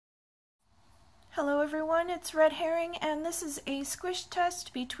Hello everyone, it's Red Herring, and this is a squish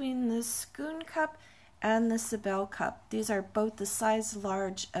test between the Sckoon cup and the Menstrual cup. These are both the size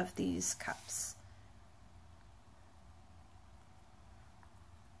large of these cups.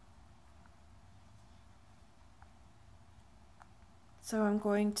 So I'm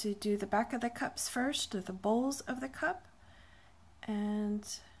going to do the back of the cups first, or the bowls of the cup. And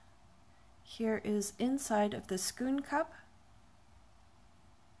here is inside of the Sckoon cup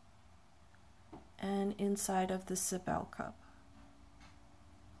and inside of the Menstrual cup.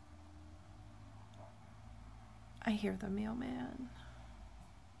 I hear the mailman.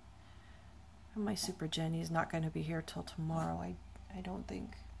 And my Super Jenny is not going to be here till tomorrow, I don't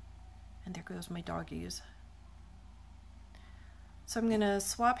think. And there goes my doggies. So I'm going to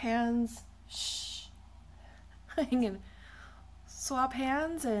swap hands. Shh. I'm going to swap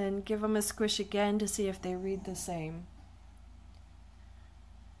hands and give them a squish again to see if they read the same.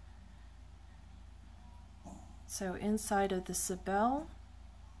 So inside of the Menstrual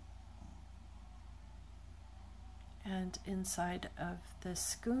and inside of the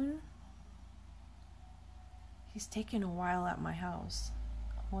Sckoon. He's taking a while at my house.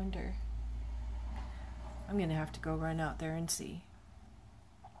 I wonder. I'm gonna have to go run out there and see.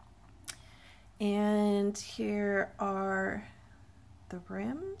 And here are the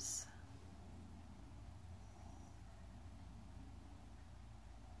rims.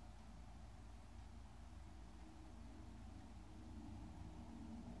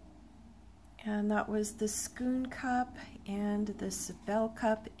 And that was the Sckoon cup and the Menstrual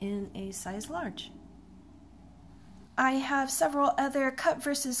cup in a size large. I have several other cup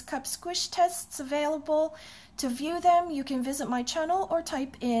versus cup squish tests available. To view them, you can visit my channel or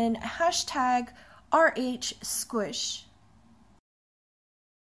type in #RHSquish.